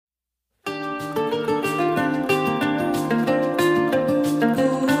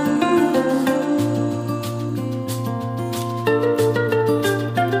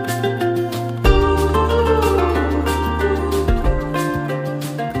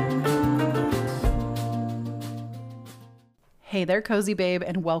Hey there, Cozy Babe,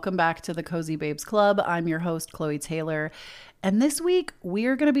 and welcome back to the Cozy Babes Club. I'm your host, Chloe Taylor, and this week we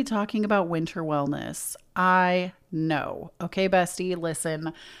are going to be talking about winter wellness. I know. Okay, bestie,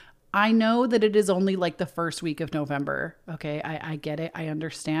 listen. I know that it is only like the first week of November. Okay, I get it. I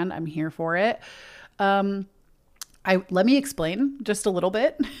understand. I'm here for it. Let me explain just a little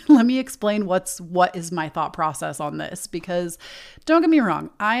bit. Let me explain what is my thought process on this, because don't get me wrong,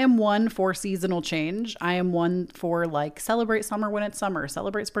 I am one for seasonal change. I am one for like celebrate summer when it's summer,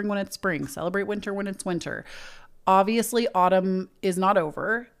 celebrate spring when it's spring, celebrate winter when it's winter. Obviously, autumn is not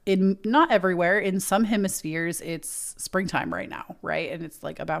over. Not everywhere. In some hemispheres, it's springtime right now, right? And it's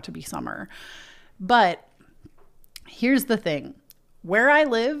like about to be summer. But here's the thing. Where I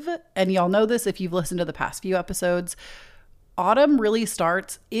live, and y'all know this if you've listened to the past few episodes, autumn really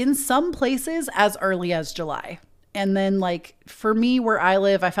starts in some places as early as July. And then like for me where I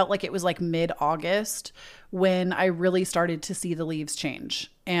live, I felt like it was like mid-August when I really started to see the leaves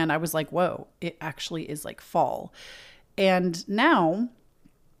change. And I was like, whoa, it actually is like fall. And now,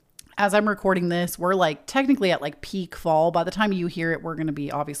 as I'm recording this, we're like technically at like peak fall. By the time you hear it, we're going to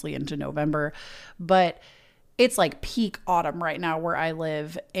be obviously into November. But it's like peak autumn right now where I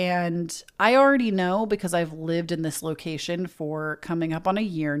live. And I already know, because I've lived in this location for coming up on a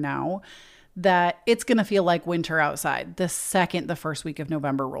year now, that it's going to feel like winter outside the second the first week of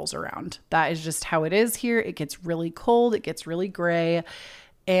November rolls around. That is just how it is here. It gets really cold. It gets really gray.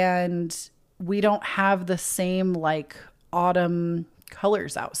 And we don't have the same like autumn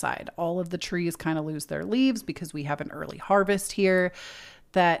colors outside. All of the trees kind of lose their leaves because we have an early harvest here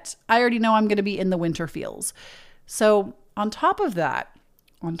that I already know I'm going to be in the winter feels. So on top of that,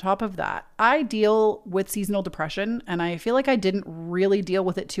 I deal with seasonal depression, and I feel like I didn't really deal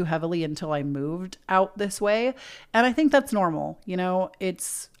with it too heavily until I moved out this way. And I think that's normal. You know,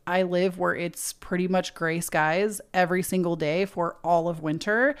 I live where it's pretty much gray skies every single day for all of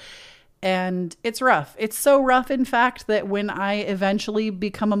winter. And it's rough. It's so rough, in fact, that when I eventually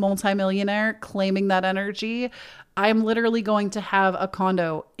become a multimillionaire claiming that energy, I'm literally going to have a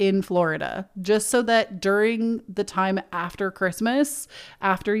condo in Florida just so that during the time after Christmas,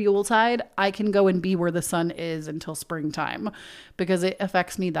 after Yuletide, I can go and be where the sun is until springtime, because it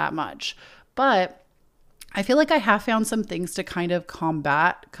affects me that much. But I feel like I have found some things to kind of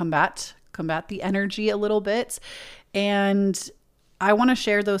combat the energy a little bit. And I want to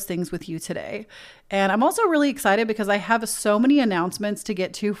share those things with you today. And I'm also really excited because I have so many announcements to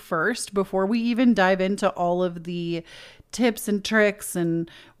get to first before we even dive into all of the tips and tricks and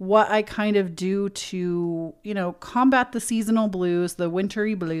what I kind of do to, you know, combat the seasonal blues, the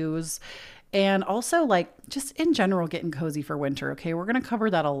wintry blues, and also like just in general getting cozy for winter. Okay, we're going to cover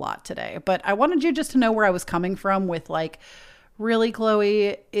that a lot today. But I wanted you just to know where I was coming from with like, really,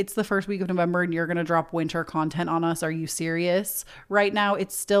 Chloe, it's the first week of November and you're going to drop winter content on us. Are you serious? Right now,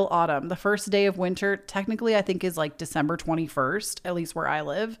 it's still autumn. The first day of winter, technically, I think is like December 21st, at least where I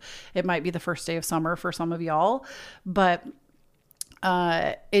live. It might be the first day of summer for some of y'all, but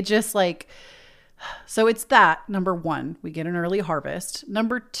it just like, so it's that. Number one, we get an early harvest.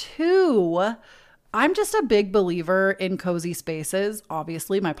 Number two, I'm just a big believer in cozy spaces.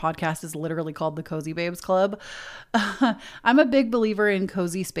 Obviously, my podcast is literally called the Cozy Babes Club. I'm a big believer in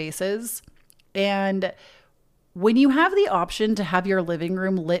cozy spaces. And when you have the option to have your living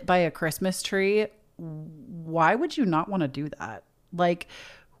room lit by a Christmas tree, why would you not want to do that? Like,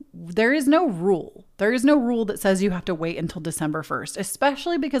 there is no rule. There is no rule that says you have to wait until December 1st,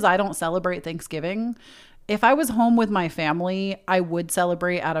 especially because I don't celebrate Thanksgiving. If I was home with my family, I would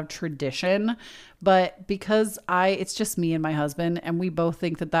celebrate out of tradition, but because it's just me and my husband, and we both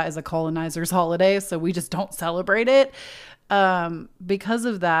think that that is a colonizer's holiday, so we just don't celebrate it. Because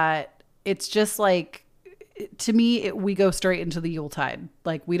of that, it's just like, to me, we go straight into the Yuletide.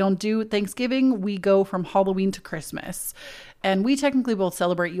 Like, we don't do Thanksgiving, we go from Halloween to Christmas. And we technically both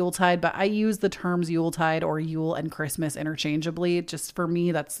celebrate Yuletide, but I use the terms Yuletide or Yule and Christmas interchangeably. Just for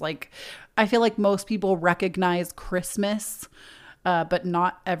me, that's like, I feel like most people recognize Christmas, but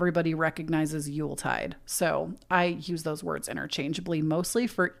not everybody recognizes Yuletide. So I use those words interchangeably, mostly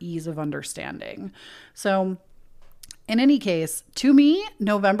for ease of understanding. So in any case, to me,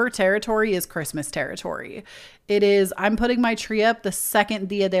 November territory is Christmas territory. It is, I'm putting my tree up the second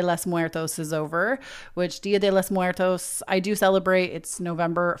Dia de los Muertos is over, which Dia de los Muertos, I do celebrate. It's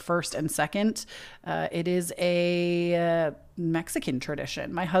November 1st and 2nd. It is a Mexican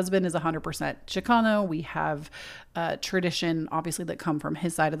tradition. My husband is 100% Chicano. We have tradition, obviously, that come from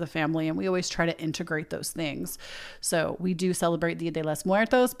his side of the family, and we always try to integrate those things. So we do celebrate Dia de los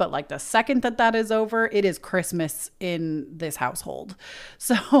Muertos, but like the second that is over, it is Christmas in this household.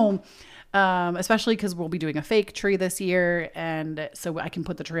 So especially because we'll be doing a fake tree this year, and so I can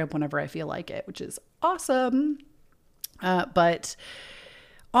put the tree up whenever I feel like it, which is awesome. But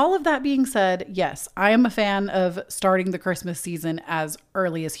all of that being said, yes, I am a fan of starting the Christmas season as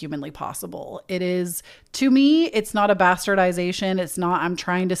early as humanly possible. It is, to me, it's not a bastardization. It's not, I'm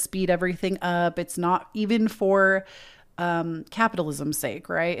trying to speed everything up. It's not even for capitalism's sake,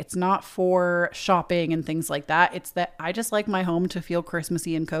 right? It's not for shopping and things like that. It's that I just like my home to feel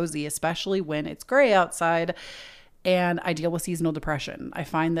Christmassy and cozy, especially when it's gray outside and I deal with seasonal depression. I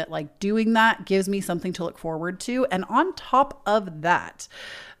find that like doing that gives me something to look forward to. And on top of that,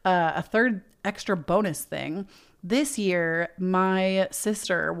 a third extra bonus thing, this year, my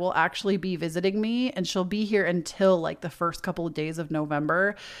sister will actually be visiting me, and she'll be here until like the first couple of days of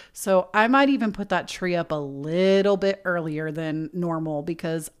November. So I might even put that tree up a little bit earlier than normal,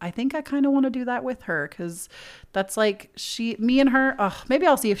 because I think I kind of want to do that with her, because that's like me and her. Maybe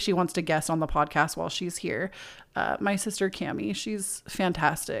I'll see if she wants to guest on the podcast while she's here. My sister Cammie, she's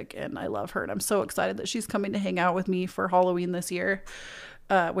fantastic and I love her, and I'm so excited that she's coming to hang out with me for Halloween this year.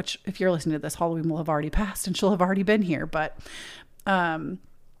 Which if you're listening to this, Halloween will have already passed and she'll have already been here. But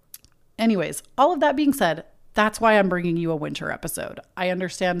anyways, all of that being said, that's why I'm bringing you a winter episode. I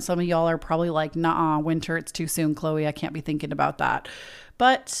understand some of y'all are probably like, nah, winter, it's too soon, Chloe. I can't be thinking about that.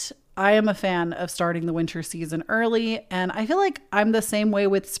 But I am a fan of starting the winter season early. And I feel like I'm the same way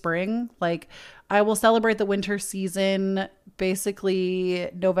with spring. Like I will celebrate the winter season basically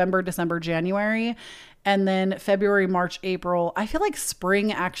November, December, January. And then February, March, April, I feel like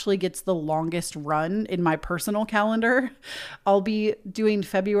spring actually gets the longest run in my personal calendar. I'll be doing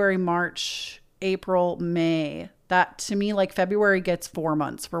February, March, April, May. That to me, like February gets 4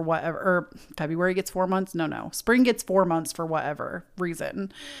 months for whatever, or February gets 4 months. No. Spring gets 4 months for whatever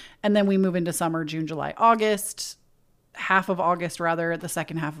reason. And then we move into summer, June, July, August. Half of August, rather, the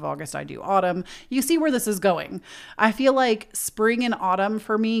second half of August, I do autumn. You see where this is going. I feel like spring and autumn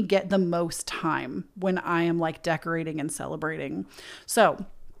for me get the most time when I am like decorating and celebrating. So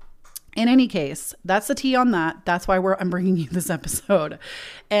in any case, that's the tea on that. That's why I'm bringing you this episode.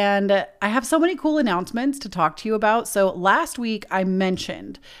 And I have so many cool announcements to talk to you about. So last week I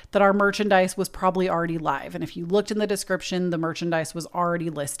mentioned that our merchandise was probably already live. And if you looked in the description, the merchandise was already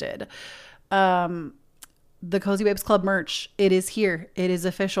listed. The Cozy Babes Club merch, it is here. It is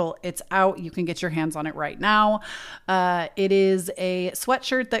official. It's out. You can get your hands on it right now. It is a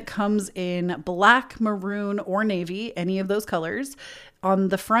sweatshirt that comes in black, maroon, or navy, any of those colors. On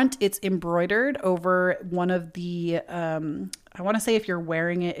the front, it's embroidered over one of the, I want to say if you're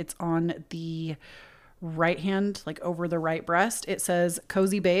wearing it, it's on the right hand, like over the right breast. It says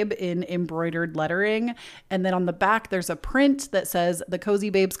Cozy Babe in embroidered lettering. And then on the back, there's a print that says the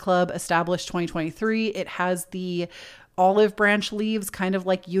Cozy Babes Club established 2023. It has the olive branch leaves, kind of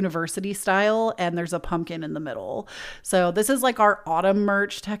like university style, and there's a pumpkin in the middle. So this is like our autumn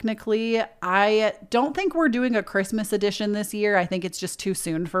merch technically. I don't think we're doing a Christmas edition this year. I think it's just too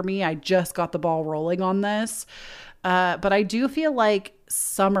soon for me. I just got the ball rolling on this. But I do feel like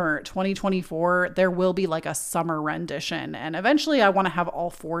summer 2024, there will be like a summer rendition. And eventually I want to have all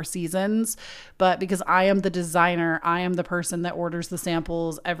 4 seasons. But because I am the designer, I am the person that orders the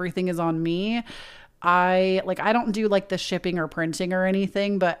samples, everything is on me. I don't do like the shipping or printing or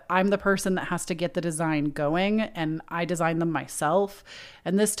anything, but I'm the person that has to get the design going, and I design them myself.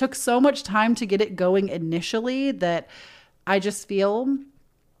 And this took so much time to get it going initially that I just feel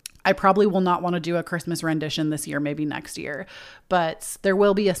I probably will not want to do a Christmas rendition this year, maybe next year, but there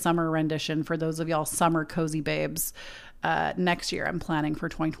will be a summer rendition for those of y'all summer cozy babes. Next year, I'm planning for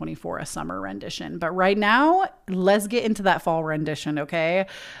 2024 a summer rendition. But right now, let's get into that fall rendition, okay?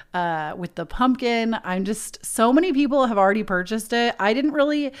 With the pumpkin, so many people have already purchased it. I don't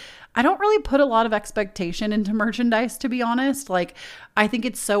really put a lot of expectation into merchandise, to be honest. Like, I think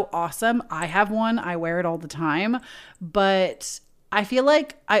it's so awesome. I have one. I wear it all the time. But I feel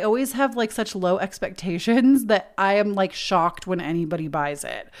like I always have like such low expectations that I am like shocked when anybody buys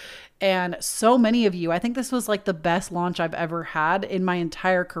it. And so many of you, I think this was like the best launch I've ever had in my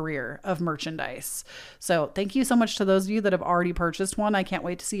entire career of merchandise. So thank you so much to those of you that have already purchased one. I can't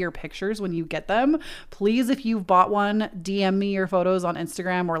wait to see your pictures when you get them. Please, if you've bought one, DM me your photos on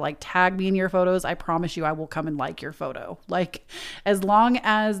Instagram or like tag me in your photos. I promise you I will come and like your photo. Like, as long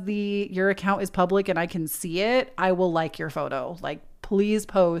as your account is public and I can see it, I will like your photo. Like, please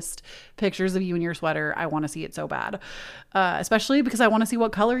post pictures of you in your sweater. I want to see it so bad. Especially because I want to see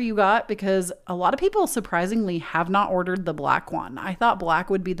what color you got, because a lot of people surprisingly have not ordered the black one. I thought black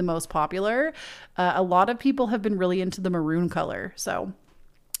would be the most popular. A lot of people have been really into the maroon color. So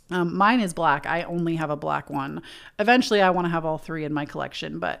mine is black. I only have a black one. Eventually I want to have all three in my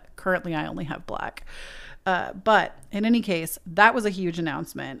collection, but currently I only have black. But in any case, that was a huge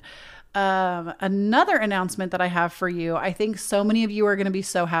announcement. Another announcement that I have for you, I think so many of you are going to be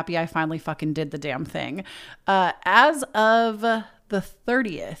so happy I finally fucking did the damn thing. As of the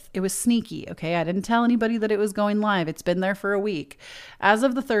 30th, it was sneaky, okay? I didn't tell anybody that it was going live. It's been there for a week. As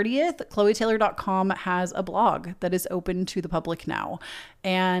of the 30th, chloetaylor.com has a blog that is open to the public now.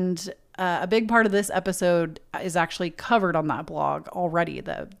 And a big part of this episode is actually covered on that blog already.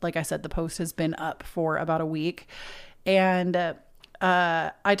 Like I said, the post has been up for about a week. And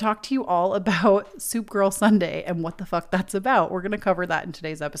I talked to you all about Soup Girl Sunday and what the fuck that's about. We're going to cover that in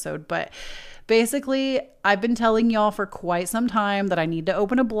today's episode. But basically, I've been telling y'all for quite some time that I need to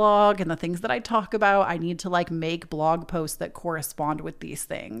open a blog, and the things that I talk about, I need to like make blog posts that correspond with these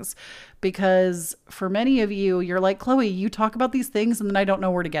things. Because for many of you, you're like, Chloe, you talk about these things and then I don't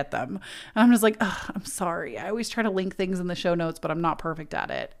know where to get them. And I'm just like, I'm sorry. I always try to link things in the show notes, but I'm not perfect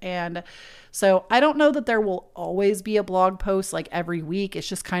at it. And so I don't know that there will always be a blog post like every week. It's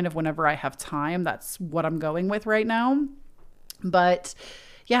just kind of whenever I have time. That's what I'm going with right now. But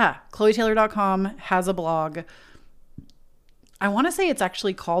yeah, chloetaylor.com has a blog. I want to say it's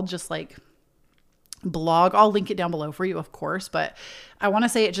actually called just like blog. I'll link it down below for you, of course, but I want to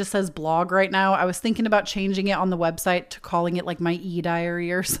say it just says blog right now. I was thinking about changing it on the website to calling it like my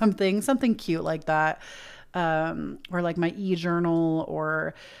e-diary or something cute like that. Or like my e-journal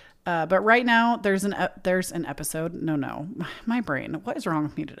or but right now there's an episode. No, my brain. What is wrong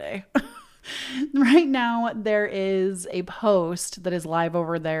with me today? Right now there is a post that is live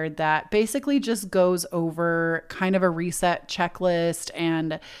over there that basically just goes over kind of a reset checklist.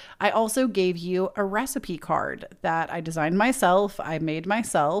 And I also gave you a recipe card that I designed myself. I made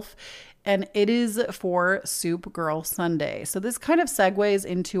myself. And it is for Soup Girl Sunday. So this kind of segues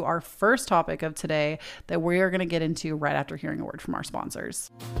into our first topic of today that we are going to get into right after hearing a word from our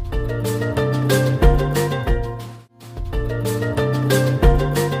sponsors.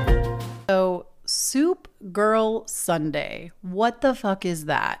 So Soup Girl Sunday, what the fuck is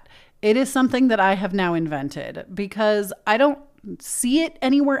that? It is something that I have now invented because I don't see it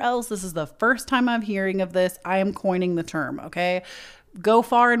anywhere else. This is the first time I'm hearing of this. I am coining the term, okay? Go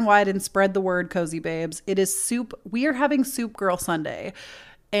far and wide and spread the word, cozy babes. It is soup. We are having Soup Girl Sunday.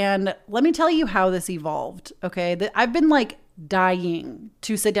 And let me tell you how this evolved, okay? I've been like dying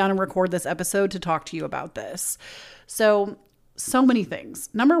to sit down and record this episode to talk to you about this. So many things.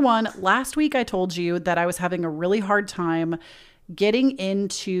 Number one, last week I told you that I was having a really hard time getting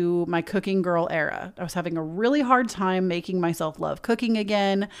into my cooking girl era. I was having a really hard time making myself love cooking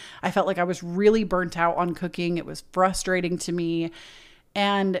again. I felt like I was really burnt out on cooking. It was frustrating to me.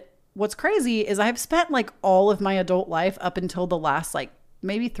 And what's crazy is I've spent like all of my adult life up until the last like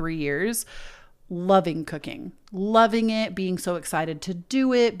maybe 3 years loving cooking, loving it, being so excited to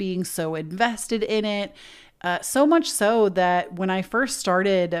do it, being so invested in it. So much so that when I first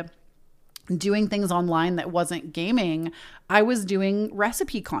started doing things online that wasn't gaming, I was doing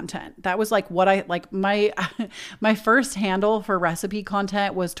recipe content. That was like what I like my first handle for recipe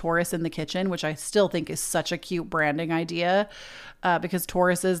content was Taurus in the Kitchen, which I still think is such a cute branding idea because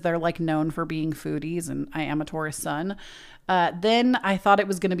Tauruses, they're like known for being foodies, and I am a Taurus sun. Then I thought it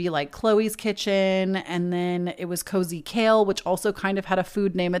was going to be like Chloe's Kitchen, and then it was Cozy Kale, which also kind of had a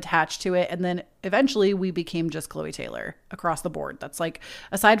food name attached to it. And then eventually we became just Chloe Taylor across the board. That's like,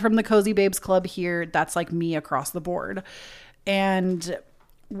 aside from the Cozy Babes Club here, that's like me across the board. And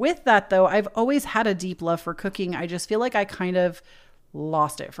with that though, I've always had a deep love for cooking. I just feel like I kind of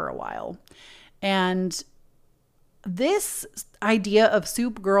lost it for a while. And this idea of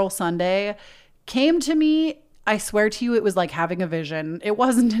Soup Girl Sunday came to me, I swear to you, it was like having a vision. It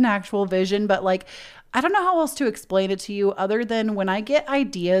wasn't an actual vision, but like, I don't know how else to explain it to you other than when I get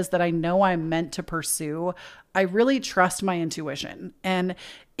ideas that I know I'm meant to pursue, I really trust my intuition. And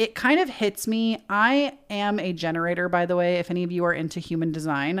it kind of hits me. I am a generator, by the way, if any of you are into human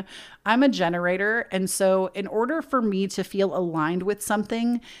design. I'm a generator. And so in order for me to feel aligned with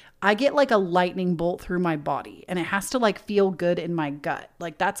something, I get like a lightning bolt through my body, and it has to like feel good in my gut.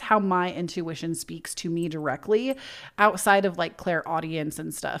 Like that's how my intuition speaks to me directly outside of like clairaudience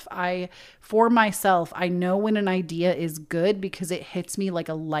and stuff. For myself, myself, I know when an idea is good because it hits me like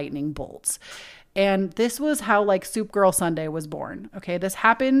a lightning bolt. And this was how like Soup Girl Sunday was born. Okay. This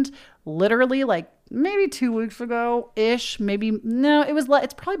happened literally like maybe 2 weeks ago ish. Maybe no,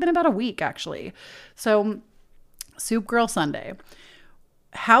 it's probably been about a week actually. So Soup Girl Sunday.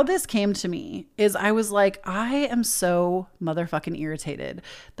 How this came to me is I was like, I am so motherfucking irritated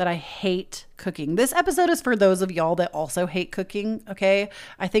that I hate cooking. This episode is for those of y'all that also hate cooking, okay?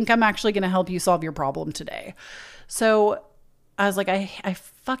 I think I'm actually going to help you solve your problem today. So I was like, I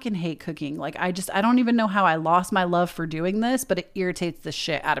fucking hate cooking. Like, I don't even know how I lost my love for doing this, but it irritates the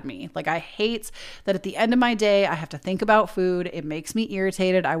shit out of me. Like, I hate that at the end of my day, I have to think about food. It makes me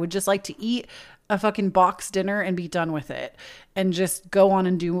irritated. I would just like to eat a fucking box dinner and be done with it and just go on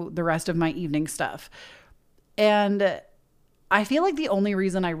and do the rest of my evening stuff. And I feel like the only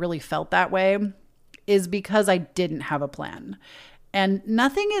reason I really felt that way is because I didn't have a plan. And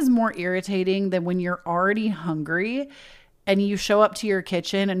nothing is more irritating than when you're already hungry and you show up to your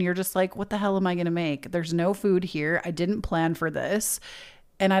kitchen and you're just like, what the hell am I going to make? There's no food here. I didn't plan for this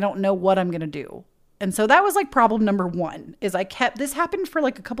and I don't know what I'm going to do. And so that was like problem number one is this happened for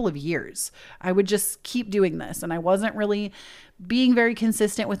like a couple of years. I would just keep doing this and I wasn't really being very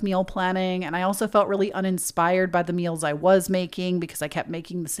consistent with meal planning. And I also felt really uninspired by the meals I was making because I kept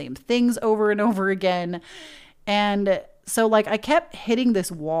making the same things over and over again. And so like I kept hitting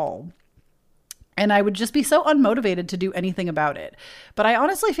this wall. And I would just be so unmotivated to do anything about it. But I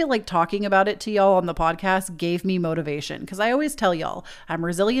honestly feel like talking about it to y'all on the podcast gave me motivation. Because I always tell y'all, I'm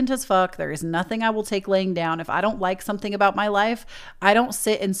resilient as fuck. There is nothing I will take laying down. If I don't like something about my life, I don't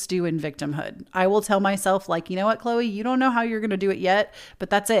sit and stew in victimhood. I will tell myself like, you know what, Chloe, you don't know how you're going to do it yet, but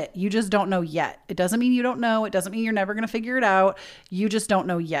that's it. You just don't know yet. It doesn't mean you don't know. It doesn't mean you're never going to figure it out. You just don't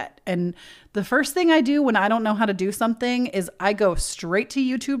know yet. And the first thing I do when I don't know how to do something is I go straight to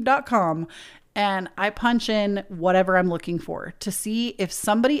youtube.com and I punch in whatever I'm looking for to see if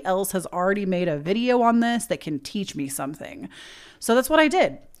somebody else has already made a video on this that can teach me something. So that's what I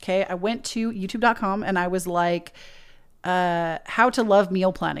did. Okay. I went to youtube.com and I was like, how to love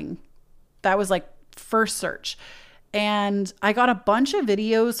meal planning. That was like first search. And I got a bunch of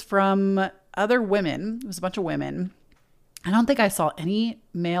videos from other women. It was a bunch of women. I don't think I saw any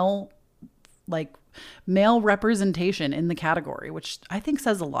male representation in the category, which I think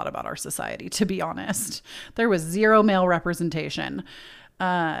says a lot about our society, to be honest. There was zero male representation.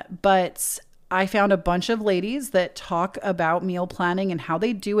 But I found a bunch of ladies that talk about meal planning and how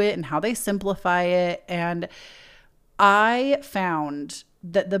they do it and how they simplify it. And I found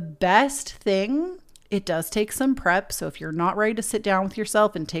that the best thing, it does take some prep. So if you're not ready to sit down with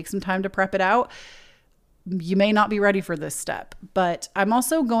yourself and take some time to prep it out, you may not be ready for this step, but I'm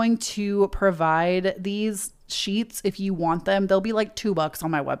also going to provide these sheets if you want them. They'll be like $2 on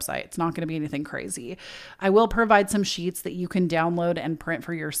my website. It's not going to be anything crazy. I will provide some sheets that you can download and print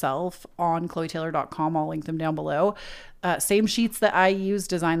for yourself on chloetaylor.com. I'll link them down below. Same sheets that I use,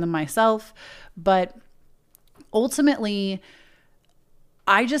 design them myself. But ultimately,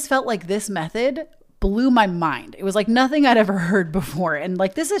 I just felt like this method blew my mind. It was like nothing I'd ever heard before. And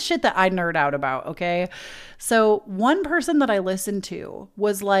like, this is shit that I nerd out about. Okay. So one person that I listened to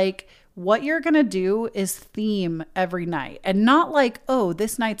was like, what you're going to do is theme every night and not like, oh,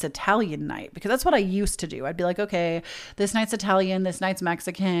 this night's Italian night, because that's what I used to do. I'd be like, okay, this night's Italian, this night's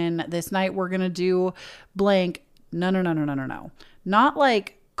Mexican, this night we're going to do blank. No. Not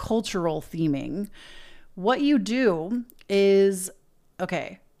like cultural theming. What you do is,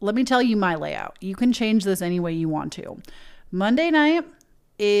 okay, let me tell you my layout. You can change this any way you want to. Monday night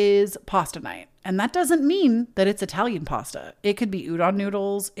is pasta night. And that doesn't mean that it's Italian pasta. It could be udon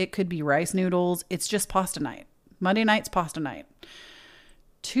noodles. It could be rice noodles. It's just pasta night. Monday night's pasta night.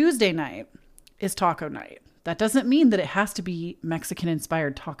 Tuesday night is taco night. That doesn't mean that it has to be Mexican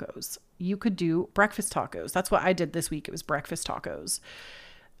inspired tacos. You could do breakfast tacos. That's what I did this week. It was breakfast tacos.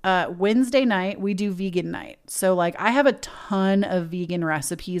 Wednesday night, we do vegan night. So like I have a ton of vegan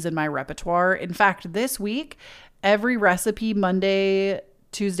recipes in my repertoire. In fact, this week, every recipe, Monday,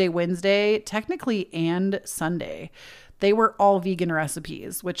 Tuesday, Wednesday, technically, and Sunday, they were all vegan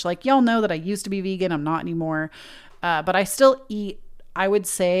recipes, which like y'all know that I used to be vegan. I'm not anymore. But I still eat, I would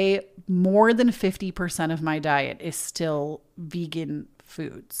say more than 50% of my diet is still vegan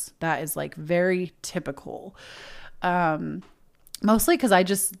foods. That is like very typical. Mostly because I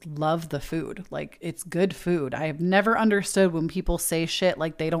just love the food. Like, it's good food. I have never understood when people say shit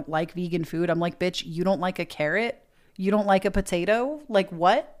like they don't like vegan food. I'm like, bitch, you don't like a carrot? You don't like a potato? Like,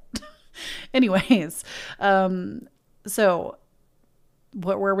 what? Anyways, so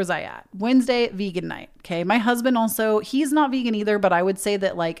where was I at? Wednesday, vegan night. Okay. My husband also, he's not vegan either, but I would say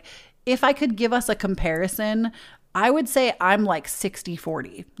that like if I could give us a comparison, I would say I'm like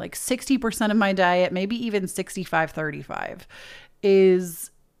 60-40, like 60% of my diet, maybe even 65-35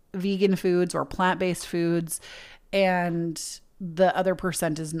 is vegan foods or plant-based foods. And the other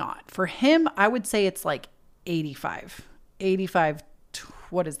percent is not. For him, I would say it's like 85,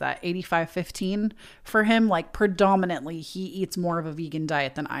 what is that? 85-15 for him. Like predominantly he eats more of a vegan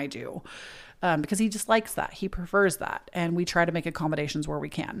diet than I do. Because he just likes that. He prefers that. And we try to make accommodations where we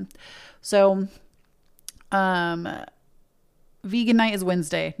can. So, vegan night is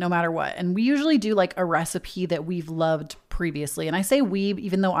Wednesday, no matter what. And we usually do like a recipe that we've loved previously. And I say we,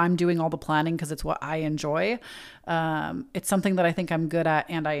 even though I'm doing all the planning because it's what I enjoy. It's something that I think I'm good at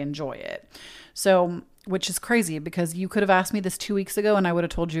and I enjoy it. So, which is crazy because you could have asked me this 2 weeks ago and I would have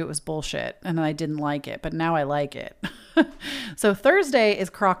told you it was bullshit and I didn't like it, but now I like it. So Thursday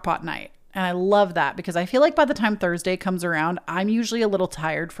is crock pot night. And I love that because I feel like by the time Thursday comes around, I'm usually a little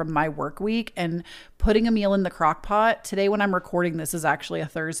tired from my work week, and putting a meal in the crock pot. Today when I'm recording this is actually a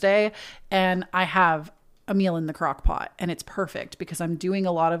Thursday and I have a meal in the crock pot and it's perfect because I'm doing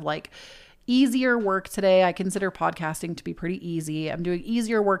a lot of like easier work today. I consider podcasting to be pretty easy. I'm doing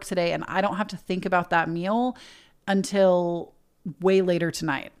easier work today and I don't have to think about that meal until way later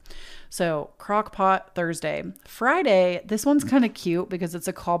tonight. So crock pot Thursday. Friday, this one's kind of cute because it's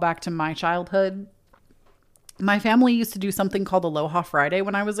a callback to my childhood. My family used to do something called Aloha Friday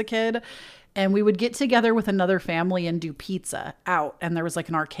when I was a kid, and we would get together with another family and do pizza out. And there was like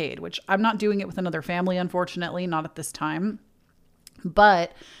an arcade, which I'm not doing it with another family, unfortunately, not at this time.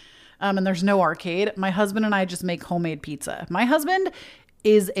 But, and there's no arcade. My husband and I just make homemade pizza. My husband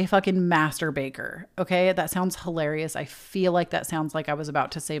is a fucking master baker. Okay. That sounds hilarious. I feel like that sounds like I was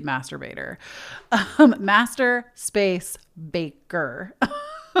about to say masturbator. Master space baker.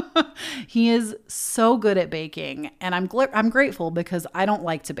 He is so good at baking, and I'm grateful because I don't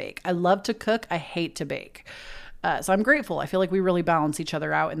like to bake. I love to cook. I hate to bake. So I'm grateful. I feel like we really balance each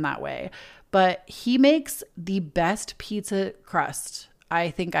other out in that way. But he makes the best pizza crust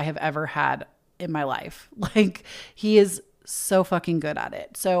I think I have ever had in my life. Like, he is so fucking good at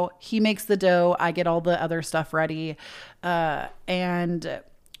it. So he makes the dough. I get all the other stuff ready. And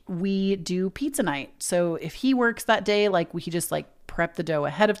we do pizza night. So if he works that day, like we just like prep the dough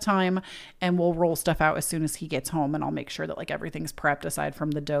ahead of time and we'll roll stuff out as soon as he gets home, and I'll make sure that like everything's prepped aside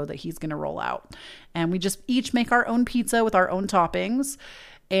from the dough that he's going to roll out. And we just each make our own pizza with our own toppings,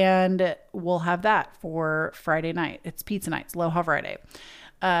 and we'll have that for Friday night. It's pizza night. It's Aloha Friday.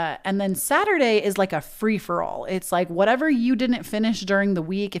 And then Saturday is like a free-for-all. It's like whatever you didn't finish during the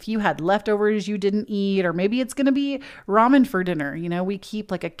week, if you had leftovers you didn't eat, or maybe it's going to be ramen for dinner. You know, we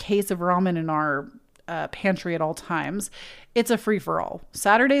keep like a case of ramen in our pantry at all times. It's a free-for-all.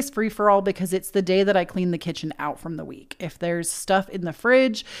 Saturday's free-for-all because it's the day that I clean the kitchen out from the week. If there's stuff in the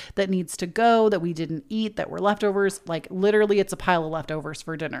fridge that needs to go, that we didn't eat, that were leftovers, like literally it's a pile of leftovers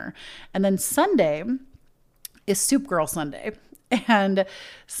for dinner. And then Sunday is Soup Girl Sunday. And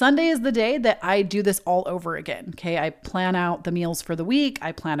Sunday is the day that I do this all over again. Okay. I plan out the meals for the week.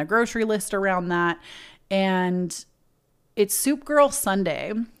 I plan a grocery list around that. And it's Soup Girl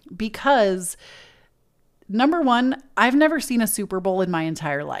Sunday because, number one, I've never seen a Super Bowl in my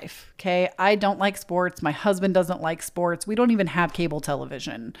entire life. Okay. I don't like sports. My husband doesn't like sports. We don't even have cable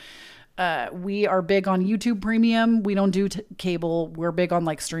television. We are big on YouTube Premium. We don't do cable. We're big on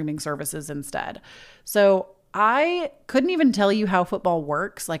like streaming services instead. So I couldn't even tell you how football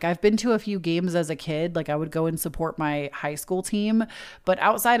works. Like, I've been to a few games as a kid. Like, I would go and support my high school team. But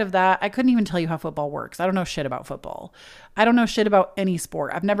outside of that, I couldn't even tell you how football works. I don't know shit about football. I don't know shit about any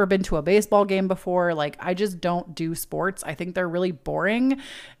sport. I've never been to a baseball game before. Like, I just don't do sports. I think they're really boring.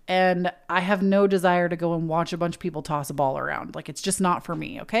 And I have no desire to go and watch a bunch of people toss a ball around. Like, it's just not for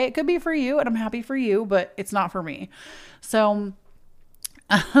me. Okay. It could be for you and I'm happy for you, but it's not for me. So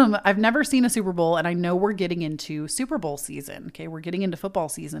I've never seen a Super Bowl, and I know we're getting into Super Bowl season. Okay. We're getting into football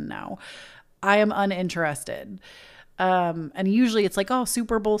season now. I am uninterested. And usually it's like, oh,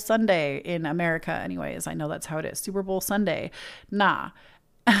 Super Bowl Sunday in America. Anyways, I know that's how it is. Super Bowl Sunday. Nah.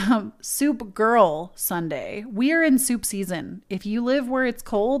 Soup Girl Sunday. We are in soup season. If you live where it's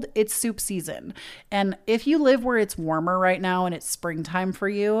cold, it's soup season. And if you live where it's warmer right now and it's springtime for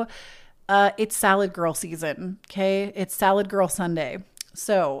you, it's Salad Girl season. Okay. It's Salad Girl Sunday.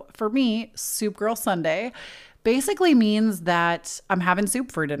 So for me, Soup Girl Sunday basically means that I'm having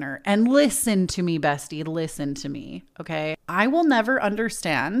soup for dinner. And listen to me, bestie, listen to me, okay? I will never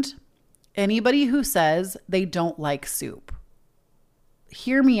understand anybody who says they don't like soup.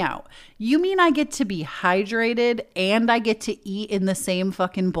 Hear me out. You mean I get to be hydrated and I get to eat in the same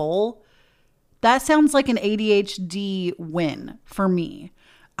fucking bowl? That sounds like an ADHD win for me.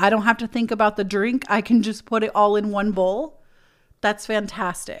 I don't have to think about the drink. I can just put it all in one bowl. That's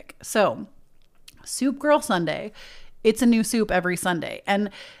fantastic. So, Soup Girl Sunday. It's a new soup every Sunday. And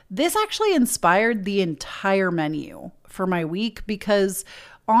this actually inspired the entire menu for my week because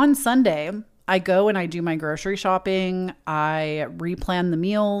on Sunday, I go and I do my grocery shopping. I replan the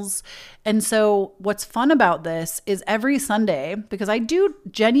meals. And so what's fun about this is every Sunday, because I do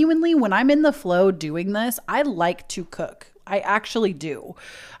genuinely, when I'm in the flow doing this, I like to cook. I actually do.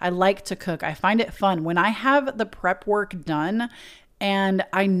 I like to cook. I find it fun. When I have the prep work done and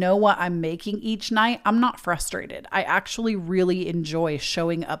I know what I'm making each night, I'm not frustrated. I actually really enjoy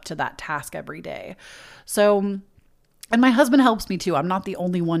showing up to that task every day. So, and my husband helps me too. I'm not the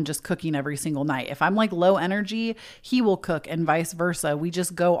only one just cooking every single night. If I'm like low energy, he will cook and vice versa. We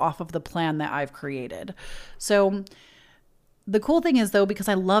just go off of the plan that I've created. So the cool thing is though, because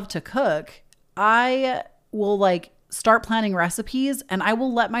I love to cook, I will like start planning recipes and I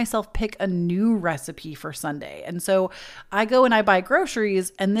will let myself pick a new recipe for Sunday. And so I go and I buy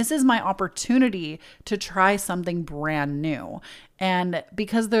groceries and this is my opportunity to try something brand new. And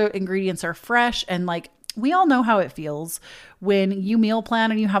because the ingredients are fresh and like, we all know how it feels when you meal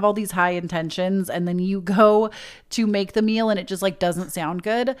plan and you have all these high intentions and then you go to make the meal and it just like doesn't sound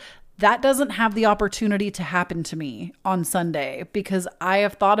good. That doesn't have the opportunity to happen to me on Sunday because I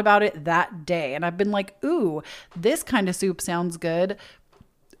have thought about it that day and I've been like, ooh, this kind of soup sounds good.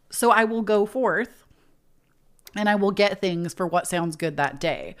 So I will go forth and I will get things for what sounds good that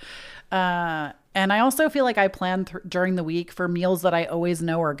day. And I also feel like I plan during the week for meals that I always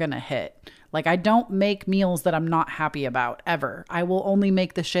know are going to hit. Like I don't make meals that I'm not happy about ever. I will only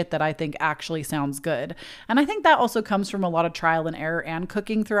make the shit that I think actually sounds good. And I think that also comes from a lot of trial and error and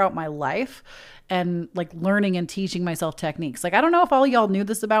cooking throughout my life and like learning and teaching myself techniques. Like I don't know if all y'all knew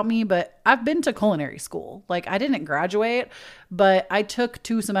this about me, but I've been to culinary school. Like I didn't graduate, but I took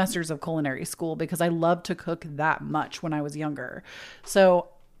 2 semesters of culinary school because I loved to cook that much when I was younger. So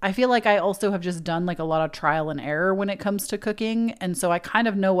I feel like I also have just done like a lot of trial and error when it comes to cooking. And so I kind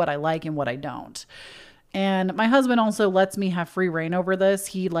of know what I like and what I don't. And my husband also lets me have free reign over this.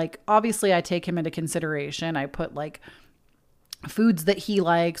 He like, obviously I take him into consideration. I put like foods that he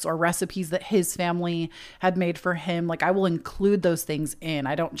likes or recipes that his family had made for him. Like I will include those things in.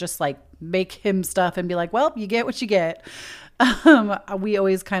 I don't just like make him stuff and be like, well, you get what you get. We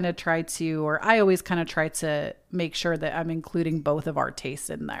always kind of try to, or I always kind of try to make sure that I'm including both of our tastes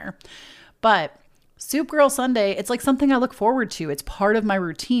in there. But Soup Girl Sunday, it's like something I look forward to. It's part of my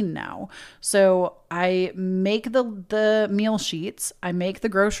routine now. So I make the meal sheets. I make the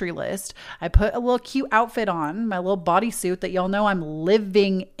grocery list. I put a little cute outfit on, my little bodysuit that y'all know I'm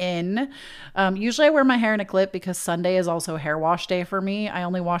living in. Usually I wear my hair in a clip because Sunday is also hair wash day for me. I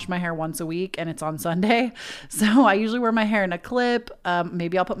only wash my hair once a week and it's on Sunday. So I usually wear my hair in a clip.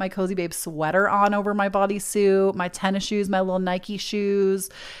 Maybe I'll put my Cozy Babe sweater on over my bodysuit, my tennis shoes, my little Nike shoes.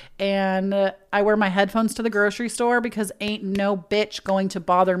 And I wear my headphones to the grocery store because ain't no bitch going to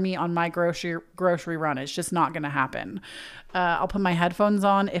bother me on my grocery run. It's just not going to happen. I'll put my headphones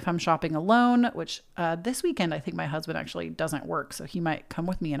on if I'm shopping alone, which this weekend I think my husband actually doesn't work, so he might come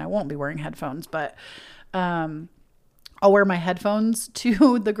with me and I won't be wearing headphones. But I'll wear my headphones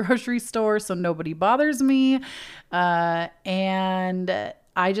to the grocery store so nobody bothers me. And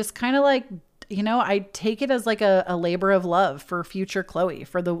I just kind of like, you know, I take it as like a labor of love for future Chloe.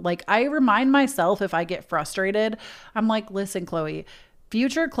 For the like, I remind myself if I get frustrated, I'm like, listen, Chloe,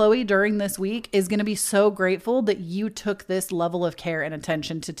 future Chloe during this week is going to be so grateful that you took this level of care and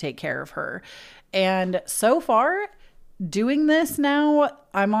attention to take care of her. And so far, doing this now,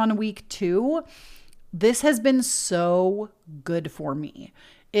 I'm on week 2. This has been so good for me.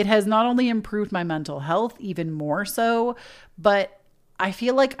 It has not only improved my mental health even more so, but I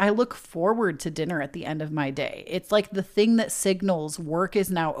feel like I look forward to dinner at the end of my day. It's like the thing that signals work is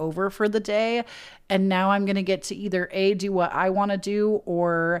now over for the day. And now I'm going to get to either A, do what I want to do,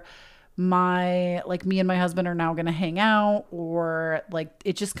 or me and my husband are now going to hang out, or like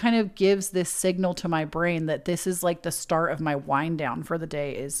it just kind of gives this signal to my brain that this is like the start of my wind down for the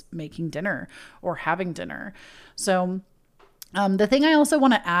day is making dinner or having dinner. So the thing I also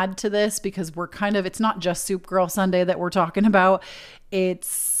want to add to this, because it's not just Soup Girl Sunday that we're talking about.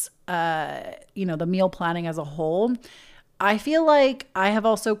 It's, the meal planning as a whole. I feel like I have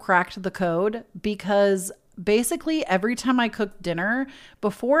also cracked the code because basically every time I cook dinner,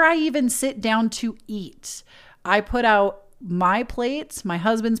 before I even sit down to eat, I put out my plate, my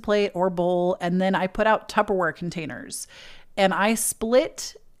husband's plate or bowl, and then I put out Tupperware containers and I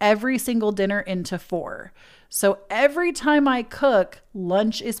split every single dinner into 4. So every time I cook,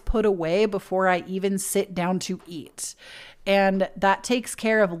 lunch is put away before I even sit down to eat. And that takes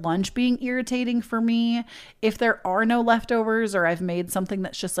care of lunch being irritating for me. If there are no leftovers or I've made something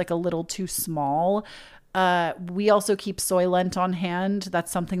that's just like a little too small, we also keep Soylent on hand.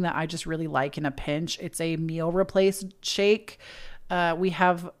 That's something that I just really like in a pinch. It's a meal replace shake. We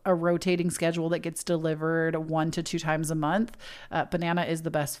have a rotating schedule that gets delivered 1 to 2 times a month. Banana is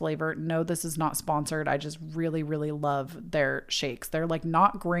the best flavor. No, this is not sponsored. I just really, really love their shakes. They're like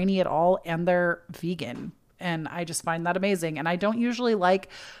not grainy at all and they're vegan. And I just find that amazing. And I don't usually like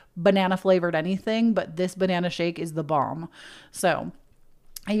banana flavored anything, but this banana shake is the bomb. So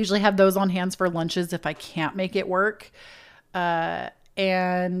I usually have those on hands for lunches if I can't make it work.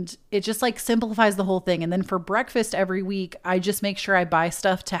 And it just like simplifies the whole thing. And then for breakfast every week, I just make sure I buy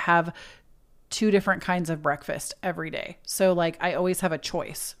stuff to have 2 different kinds of breakfast every day. So like I always have a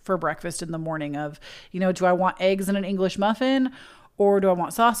choice for breakfast in the morning of, do I want eggs in an English muffin? Or do I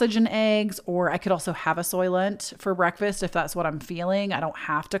want sausage and eggs? Or I could also have a Soylent for breakfast if that's what I'm feeling. I don't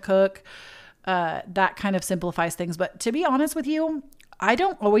have to cook. That kind of simplifies things. But to be honest with you, I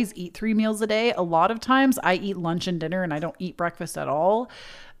don't always eat 3 meals a day. A lot of times I eat lunch and dinner and I don't eat breakfast at all.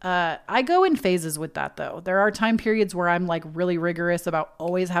 I go in phases with that though. There are time periods where I'm like really rigorous about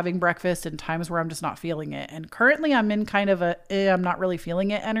always having breakfast and times where I'm just not feeling it. And currently I'm in kind of I'm not really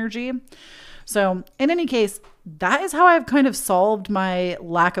feeling it energy. So in any case, that is how I've kind of solved my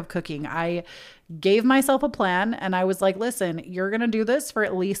lack of cooking. I gave myself a plan and I was like, listen, you're going to do this for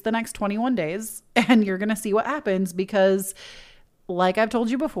at least the next 21 days and you're going to see what happens because like I've told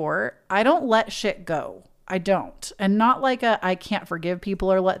you before, I don't let shit go. I don't. And not like I can't forgive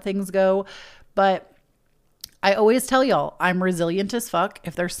people or let things go, but I always tell y'all I'm resilient as fuck.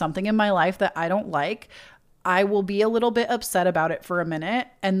 If there's something in my life that I don't like, I will be a little bit upset about it for a minute.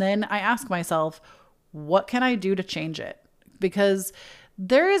 And then I ask myself, what can I do to change it? Because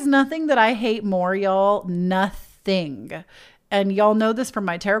there is nothing that I hate more, y'all. Nothing. And y'all know this from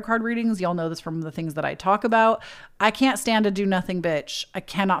my tarot card readings. Y'all know this from the things that I talk about. I can't stand a do nothing bitch. I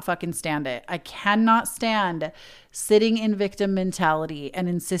cannot fucking stand it. I cannot stand sitting in victim mentality and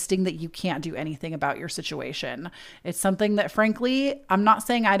insisting that you can't do anything about your situation. It's something that frankly, I'm not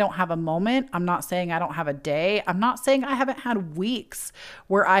saying I don't have a moment. I'm not saying I don't have a day. I'm not saying I haven't had weeks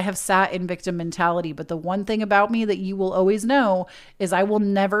where I have sat in victim mentality. But the one thing about me that you will always know is I will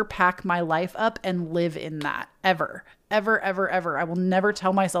never pack my life up and live in that ever. Ever, ever, ever. I will never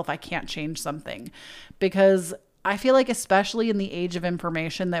tell myself I can't change something because I feel like, especially in the age of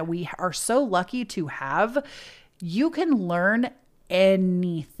information that we are so lucky to have, you can learn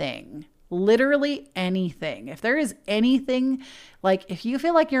anything, literally anything. If there is anything, like if you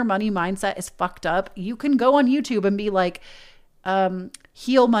feel like your money mindset is fucked up, you can go on YouTube and be like,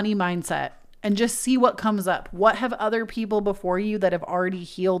 heal money mindset. And just see what comes up. What have other people before you that have already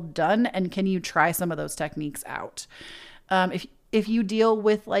healed done? And can you try some of those techniques out? If you deal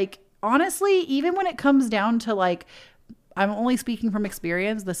with like, honestly, even when it comes down to like, I'm only speaking from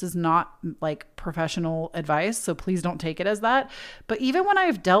experience. This is not like professional advice. So please don't take it as that. But even when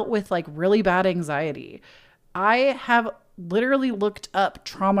I've dealt with like really bad anxiety, I have literally looked up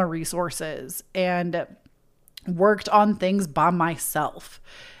trauma resources and worked on things by myself.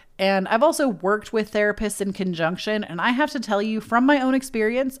 And I've also worked with therapists in conjunction. And I have to tell you from my own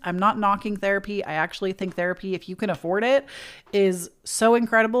experience, I'm not knocking therapy. I actually think therapy, if you can afford it, is so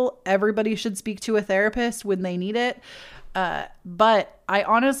incredible. Everybody should speak to a therapist when they need it. But I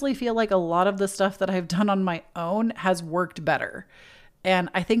honestly feel like a lot of the stuff that I've done on my own has worked better. And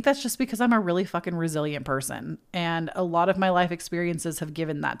I think that's just because I'm a really fucking resilient person. And a lot of my life experiences have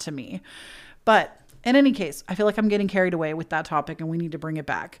given that to me. But in any case, I feel like I'm getting carried away with that topic and we need to bring it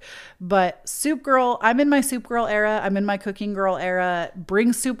back. But Soup Girl, I'm in my Soup Girl era. I'm in my Cooking Girl era.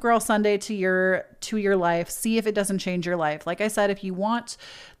 Bring Soup Girl Sunday to your life. See if it doesn't change your life. Like I said, if you want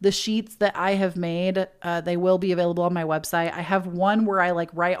the sheets that I have made, they will be available on my website. I have one where I like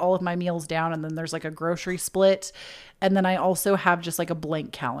write all of my meals down and then there's like a grocery split. And then I also have just like a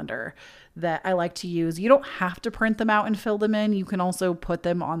blank calendar that I like to use. You don't have to print them out and fill them in. You can also put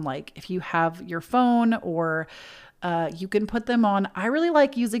them on like, if you have your phone or you can put them on. I really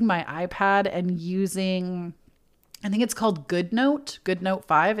like using my iPad and using, I think it's called GoodNote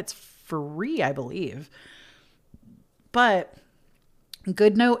 5. It's free, I believe. But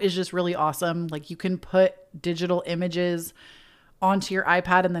GoodNote is just really awesome. Like you can put digital images onto your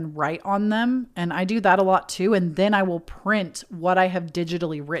iPad and then write on them. And I do that a lot too. And then I will print what I have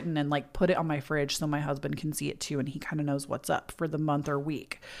digitally written and like put it on my fridge so my husband can see it too. And he kind of knows what's up for the month or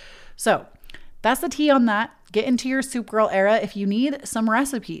week. So that's the tea on that. Get into your Soup Girl era. If you need some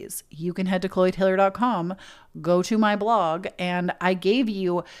recipes, you can head to chloetaylor.com, go to my blog, and I gave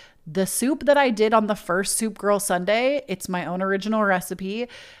you The soup that I did on the first Soup Girl Sunday, it's my own original recipe.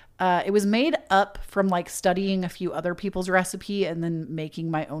 It was made up from like studying a few other people's recipe and then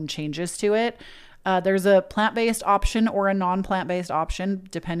making my own changes to it. There's a plant-based option or a non-plant-based option,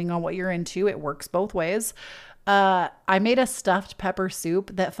 depending on what you're into. It works both ways. I made a stuffed pepper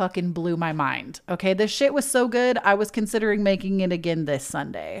soup that fucking blew my mind. Okay, this shit was so good. I was considering making it again this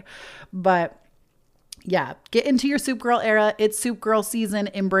Sunday. But yeah, get into your Soup Girl era. It's Soup Girl season.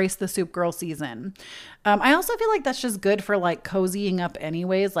 Embrace the Soup Girl season. I also feel like that's just good for like cozying up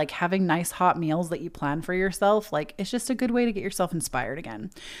anyways, like having nice hot meals that you plan for yourself. Like it's just a good way to get yourself inspired again.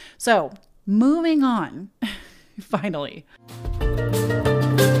 So moving on, finally.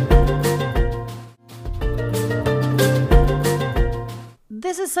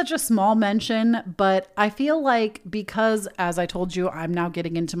 This is such a small mention, but I feel like because, as I told you, I'm now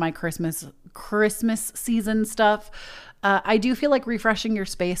getting into my Christmas season stuff. I do feel like refreshing your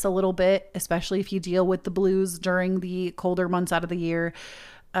space a little bit, especially if you deal with the blues during the colder months out of the year.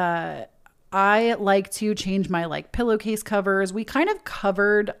 I like to change my like pillowcase covers. We kind of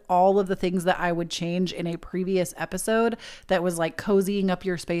covered all of the things that I would change in a previous episode that was like cozying up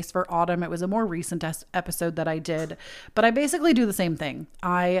your space for autumn. It was a more recent episode that I did, but I basically do the same thing.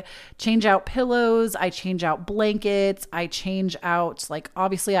 I change out pillows. I change out blankets. I change out like,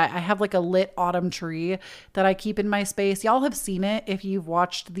 obviously I have like a lit autumn tree that I keep in my space. Y'all have seen it if you've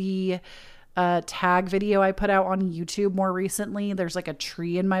watched the tag video I put out on YouTube more recently. There's like a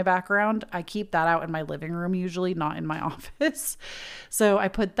tree in my background. I keep that out in my living room usually, not in my office. So I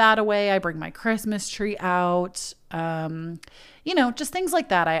put that away. I bring my Christmas tree out. Just things like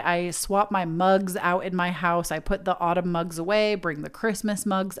that. I swap my mugs out in my house. I put the autumn mugs away, bring the Christmas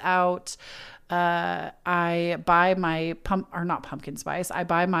mugs out. I buy my not pumpkin spice. I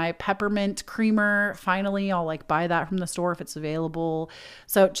buy my peppermint creamer. Finally, I'll like buy that from the store if it's available.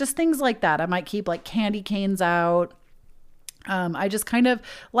 So just things like that. I might keep like candy canes out. I just kind of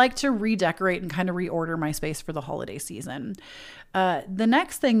like to redecorate and kind of reorder my space for the holiday season. The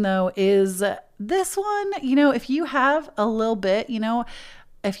next thing though is this one, if you have a little bit,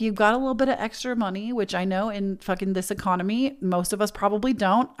 if you've got a little bit of extra money, which I know in fucking this economy, most of us probably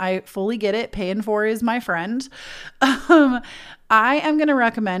don't. I fully get it. Paying for is my friend. I am going to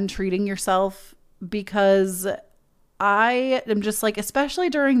recommend treating yourself because I am just like, especially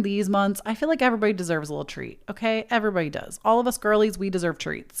during these months, I feel like everybody deserves a little treat. Okay. Everybody does. All of us girlies, we deserve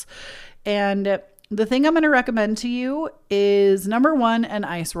treats. And the thing I'm going to recommend to you is number one, an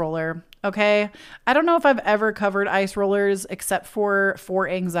ice roller. Okay. I don't know if I've ever covered ice rollers except for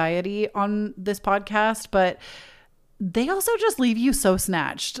anxiety on this podcast, but they also just leave you so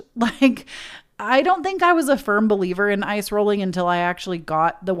snatched. Like, I don't think I was a firm believer in ice rolling until I actually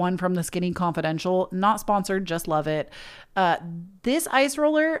got the one from the Skinny Confidential. Not sponsored, just love it. This ice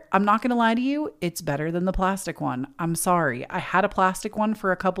roller, I'm not going to lie to you, it's better than the plastic one. I'm sorry. I had a plastic one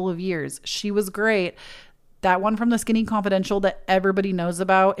for a couple of years. She was great. That one from the Skinny Confidential that everybody knows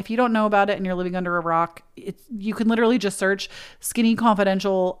about. If you don't know about it and you're living under a rock, you can literally just search Skinny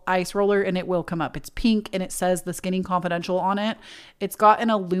Confidential ice roller and it will come up. It's pink and it says the Skinny Confidential on it. It's got an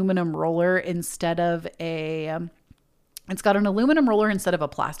aluminum roller instead of a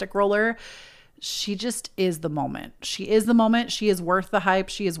plastic roller. She just is the moment. She is the moment. She is worth the hype.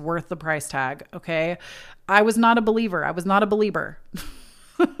 She is worth the price tag. Okay. I was not a believer. I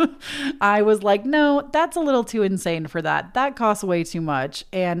was like, no, that's a little too insane for that. That costs way too much.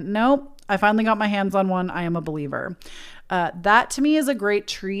 And nope, I finally got my hands on one. I am a believer. That to me is a great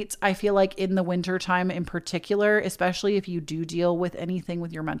treat. I feel like in the winter time in particular, especially if you do deal with anything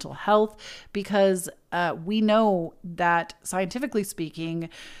with your mental health, because we know that scientifically speaking,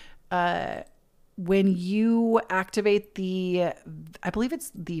 when you activate I believe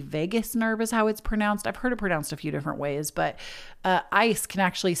it's the vagus nerve is how it's pronounced. I've heard it pronounced a few different ways, but ice can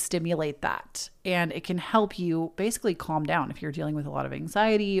actually stimulate that and it can help you basically calm down if you're dealing with a lot of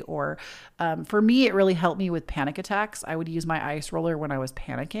anxiety or for me, it really helped me with panic attacks. I would use my ice roller when I was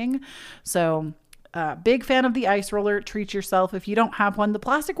panicking. So big fan of the ice roller. Treat yourself. If you don't have one, the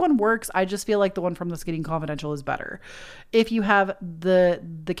plastic one works. I just feel like the one from the Skinny Confidential is better. If you have the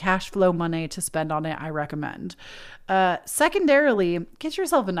cash flow money to spend on it, I recommend. Secondarily, get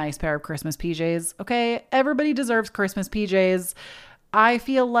yourself a nice pair of Christmas PJs. Okay. Everybody deserves Christmas PJs. I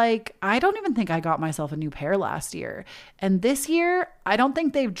feel like I don't even think I got myself a new pair last year. And this year, I don't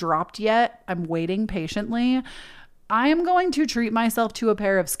think they've dropped yet. I'm waiting patiently. I am going to treat myself to a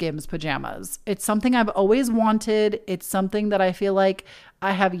pair of Skims pajamas. It's something I've always wanted. It's something that I feel like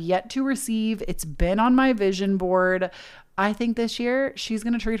I have yet to receive. It's been on my vision board. I think this year she's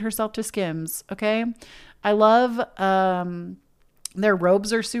going to treat herself to Skims. Okay. I love Their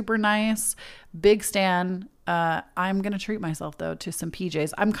robes are super nice. Big stan. I'm going to treat myself, though, to some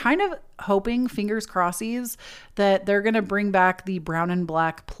PJs. I'm kind of hoping, fingers crossies, that they're going to bring back the brown and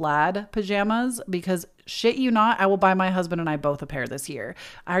black plaid pajamas because shit you not, I will buy my husband and I both a pair this year.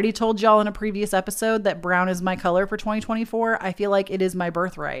 I already told y'all in a previous episode that brown is my color for 2024. I feel like it is my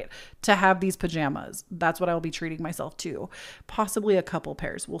birthright to have these pajamas. That's what I will be treating myself to. Possibly a couple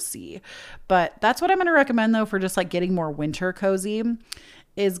pairs. We'll see. But that's what I'm going to recommend, though, for just like getting more winter cozy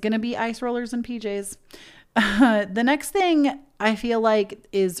is going to be ice rollers and PJs. The next thing I feel like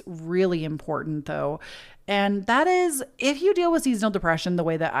is really important, though, and that is if you deal with seasonal depression the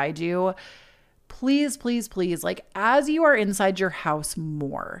way that I do, please, please, please, like as you are inside your house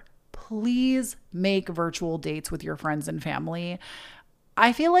more, please make virtual dates with your friends and family.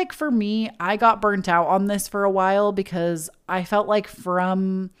 I feel like for me, I got burnt out on this for a while because I felt like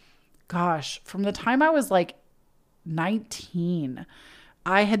from the time I was like 19,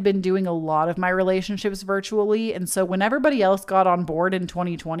 I had been doing a lot of my relationships virtually. And so when everybody else got on board in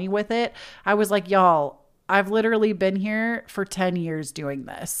 2020 with it, I was like, y'all, I've literally been here for 10 years doing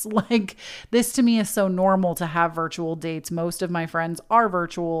this. Like this to me is so normal to have virtual dates. Most of my friends are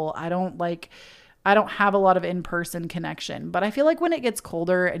virtual. I don't have a lot of in-person connection, but I feel like when it gets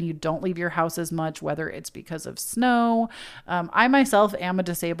colder and you don't leave your house as much, whether it's because of snow, I myself am a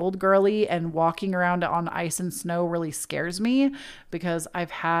disabled girly and walking around on ice and snow really scares me because I've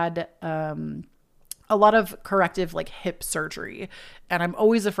had a lot of corrective like hip surgery and I'm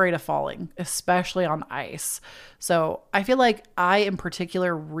always afraid of falling, especially on ice. So I feel like I in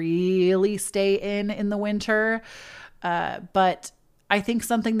particular really stay in the winter, but I think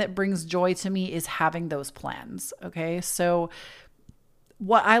something that brings joy to me is having those plans. Okay. So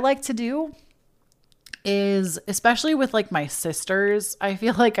what I like to do is, especially with like my sisters, I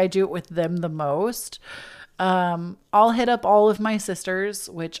feel like I do it with them the most. I'll hit up all of my sisters,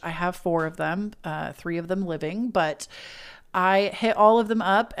 which I have 4 of them, 3 of them living, but I hit all of them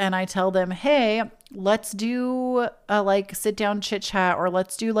up and I tell them, hey, let's do a like sit down chit chat, or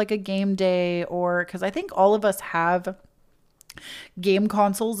let's do like a game day, or because I think all of us have game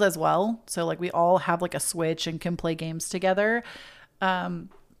consoles as well. So like we all have like a Switch and can play games together.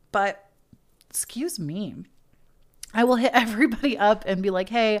 But excuse me, I will hit everybody up and be like,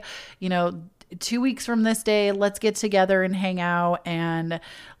 hey, 2 weeks from this day, let's get together and hang out and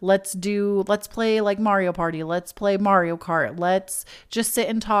let's play like Mario Party. Let's play Mario Kart. Let's just sit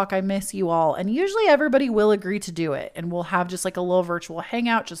and talk. I miss you all. And usually everybody will agree to do it. And we'll have just like a little virtual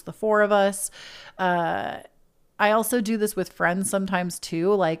hangout, just the 4 of us. I also do this with friends sometimes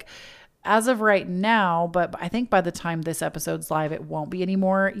too, like as of right now, but I think by the time this episode's live, it won't be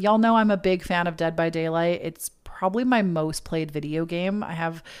anymore. Y'all know I'm a big fan of Dead by Daylight. It's probably my most played video game. I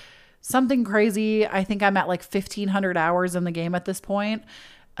have something crazy. I think I'm at like 1,500 hours in the game at this point.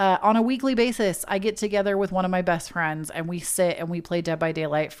 On a weekly basis, I get together with one of my best friends and we sit and we play Dead by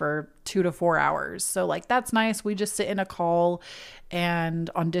Daylight for 2 to 4 hours. So like, that's nice. We just sit in a call and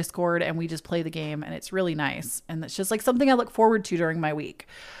on Discord and we just play the game and it's really nice. And it's just like something I look forward to during my week.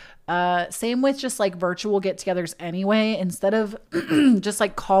 Same with just like virtual get-togethers anyway. Instead of just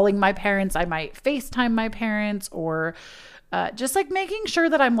like calling my parents, I might FaceTime my parents or just like making sure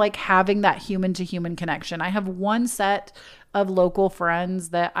that I'm like having that human to human connection. I have one set of local friends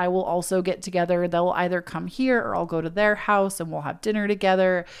that I will also get together. They'll either come here or I'll go to their house and we'll have dinner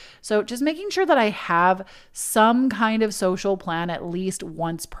together. So just making sure that I have some kind of social plan at least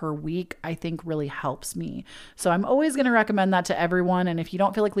once per week, I think really helps me. So I'm always going to recommend that to everyone. And if you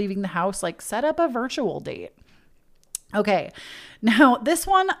don't feel like leaving the house, like set up a virtual date. Okay, now this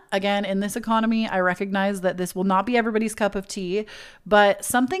one, again, in this economy, I recognize that this will not be everybody's cup of tea, but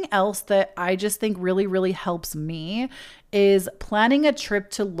something else that I just think really, really helps me is planning a trip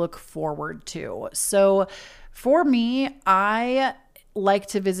to look forward to. So for me, I like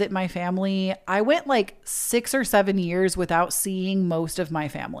to visit my family. I went like 6 or 7 years without seeing most of my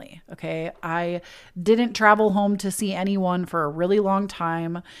family, okay? I didn't travel home to see anyone for a really long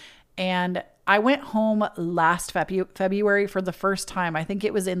time, and I went home last February for the first time. I think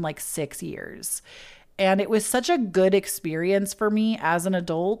it was in like 6 years. And it was such a good experience for me as an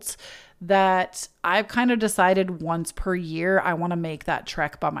adult that I've kind of decided once per year, I want to make that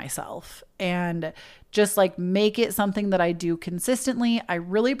trek by myself and just like make it something that I do consistently. I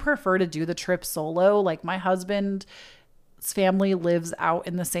really prefer to do the trip solo. Like my husband's family lives out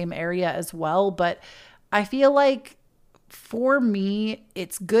in the same area as well, but I feel like for me,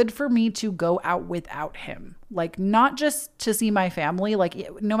 it's good for me to go out without him. Like not just to see my family,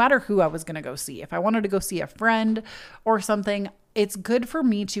 like no matter who I was going to go see. If I wanted to go see a friend or something, it's good for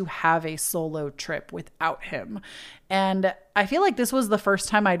me to have a solo trip without him. And I feel like this was the first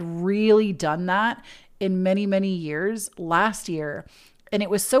time I'd really done that in many, many years last year. And it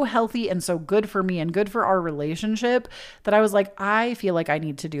was so healthy and so good for me and good for our relationship that I was like, I feel like I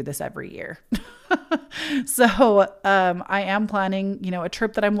need to do this every year. So I am planning, a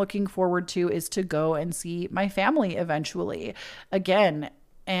trip that I'm looking forward to is to go and see my family eventually again.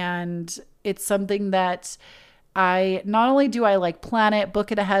 And it's something that I not only do I like plan it,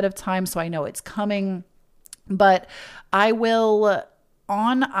 book it ahead of time so I know it's coming, but I will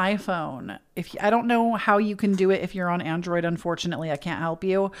on iPhone. I don't know how you can do it if you're on Android, unfortunately, I can't help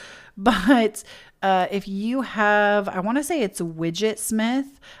you. But if you have, I want to say it's Widgetsmith.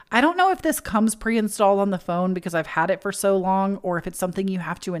 I don't know if this comes pre-installed on the phone because I've had it for so long, or if it's something you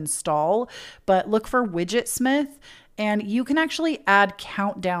have to install, but look for Widgetsmith and you can actually add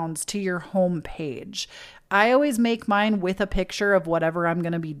countdowns to your home page. I always make mine with a picture of whatever I'm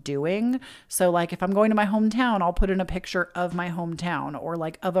going to be doing. So like if I'm going to my hometown, I'll put in a picture of my hometown or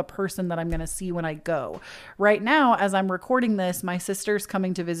like of a person that I'm going to see when I go. Right now, as I'm recording this, my sister's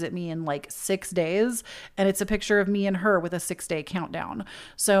coming to visit me in like 6 days, and it's a picture of me and her with a 6-day countdown.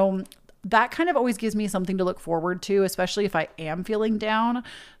 So that kind of always gives me something to look forward to, especially if I am feeling down.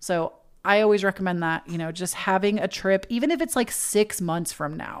 So I always recommend that, just having a trip, even if it's like 6 months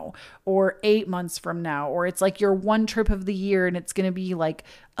from now or 8 months from now, or it's like your one trip of the year and it's going to be like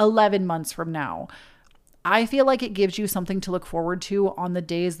 11 months from now. I feel like it gives you something to look forward to on the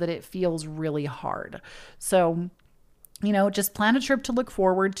days that it feels really hard. So, just plan a trip to look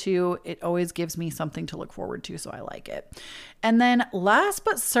forward to. It always gives me something to look forward to, so I like it. And then last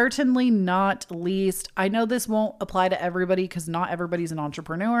but certainly not least, I know this won't apply to everybody because not everybody's an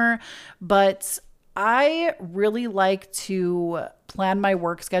entrepreneur, but I really like to plan my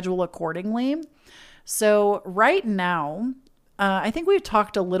work schedule accordingly. So right now, I think we've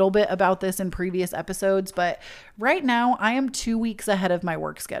talked a little bit about this in previous episodes, but right now I am 2 weeks ahead of my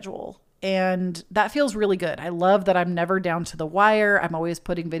work schedule. And that feels really good. I love that I'm never down to the wire. I'm always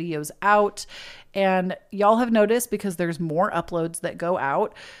putting videos out. And y'all have noticed because there's more uploads that go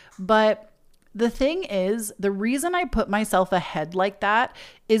out. But the thing is, the reason I put myself ahead like that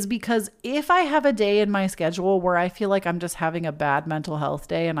is because if I have a day in my schedule where I feel like I'm just having a bad mental health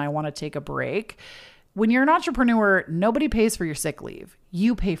day and I want to take a break, when you're an entrepreneur, nobody pays for your sick leave.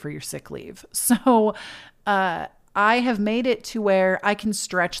 You pay for your sick leave. So, I have made it to where I can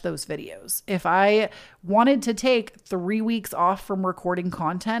stretch those videos. If I wanted to take 3 weeks off from recording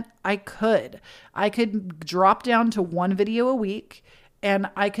content, I could. I could drop down to 1 video a week, and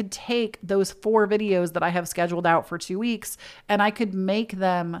I could take those 4 videos that I have scheduled out for 2 weeks and I could make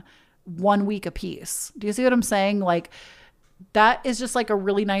them 1 week a piece. Do you see what I'm saying? Like, that is just like a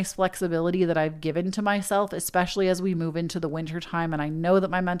really nice flexibility that I've given to myself, especially as we move into the winter time. And I know that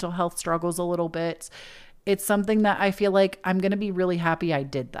my mental health struggles a little bit. It's something that I feel like I'm going to be really happy I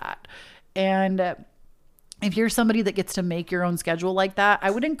did that. And if you're somebody that gets to make your own schedule like that, I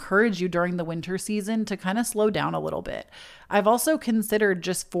would encourage you during the winter season to kind of slow down a little bit. I've also considered,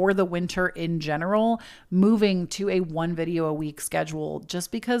 just for the winter in general, moving to a 1 video a week schedule,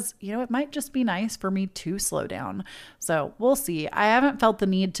 just because, it might just be nice for me to slow down. So we'll see. I haven't felt the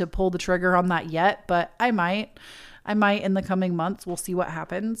need to pull the trigger on that yet, but I might in the coming months. We'll see what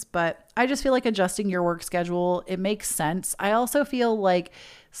happens. But I just feel like adjusting your work schedule, it makes sense. I also feel like,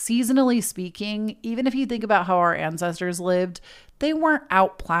 seasonally speaking, even if you think about how our ancestors lived, they weren't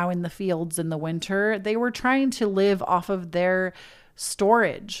out plowing the fields in the winter. They were trying to live off of their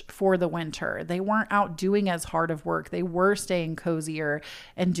storage for the winter. They weren't out doing as hard of work. They were staying cozier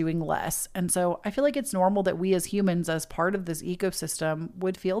and doing less. And so I feel like it's normal that we as humans, as part of this ecosystem,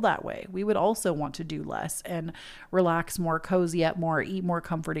 would feel that way. We would also want to do less and relax more, cozy up more, eat more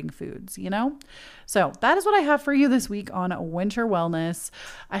comforting foods, So that is what I have for you this week on winter wellness.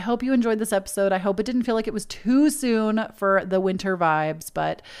 I hope you enjoyed this episode. I hope it didn't feel like it was too soon for the winter vibes,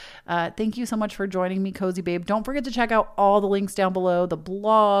 but thank you so much for joining me, Cozy Babe. Don't forget to check out all the links down below, the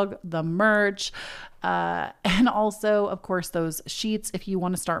blog, the merch, and also, of course, those sheets if you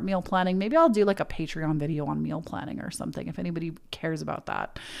want to start meal planning. Maybe I'll do like a Patreon video on meal planning or something if anybody cares about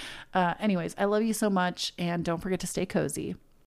that. Anyways, I love you so much, and don't forget to stay cozy.